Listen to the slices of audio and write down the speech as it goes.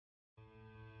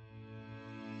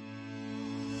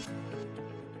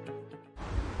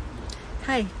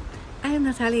Hi, I am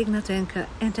Natalia Ignatenko,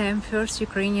 and I am first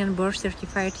Ukrainian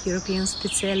board-certified European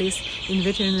specialist in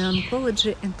veterinary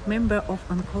oncology and member of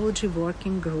Oncology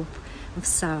Working Group of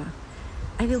WSAVA.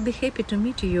 I will be happy to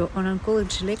meet you on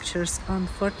oncology lectures on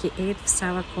 48th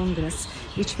WSAVA Congress,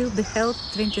 which will be held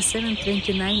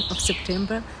 27-29 of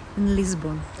September in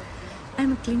Lisbon. I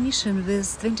am a clinician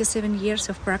with 27 years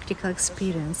of practical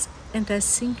experience, and I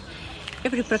think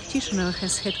every practitioner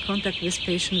has had contact with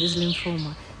patients with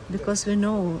lymphoma, because we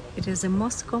know it is the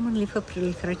most common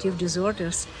lymphoproliferative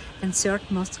disorders and third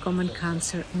most common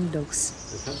cancer in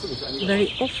dogs.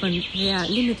 Very often we are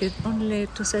limited only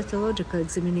to cytological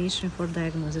examination for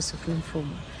diagnosis of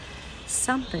lymphoma.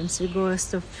 Sometimes we go a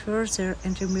step further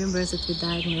and remember that we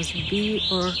diagnose B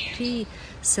or T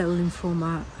cell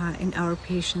lymphoma in our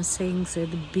patients, saying that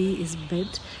B is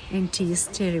bad and T is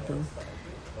terrible.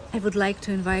 I would like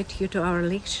to invite you to our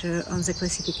lecture on the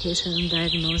classification and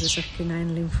diagnosis of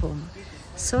benign lymphoma,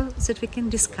 so that we can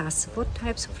discuss what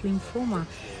types of lymphoma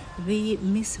we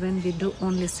miss when we do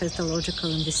only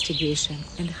cytological investigation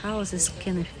and how this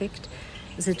can affect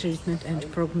the treatment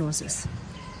and prognosis.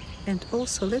 And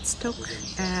also let's talk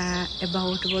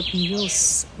about what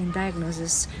news in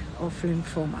diagnosis of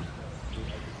lymphoma.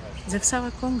 The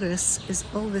WSAVA Congress is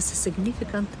always a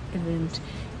significant event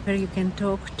where you can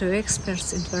talk to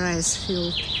experts in various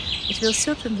fields. It will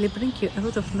certainly bring you a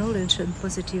lot of knowledge and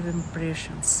positive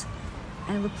impressions.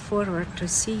 I look forward to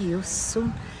see you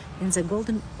soon in the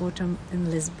Golden Autumn in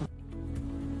Lisbon.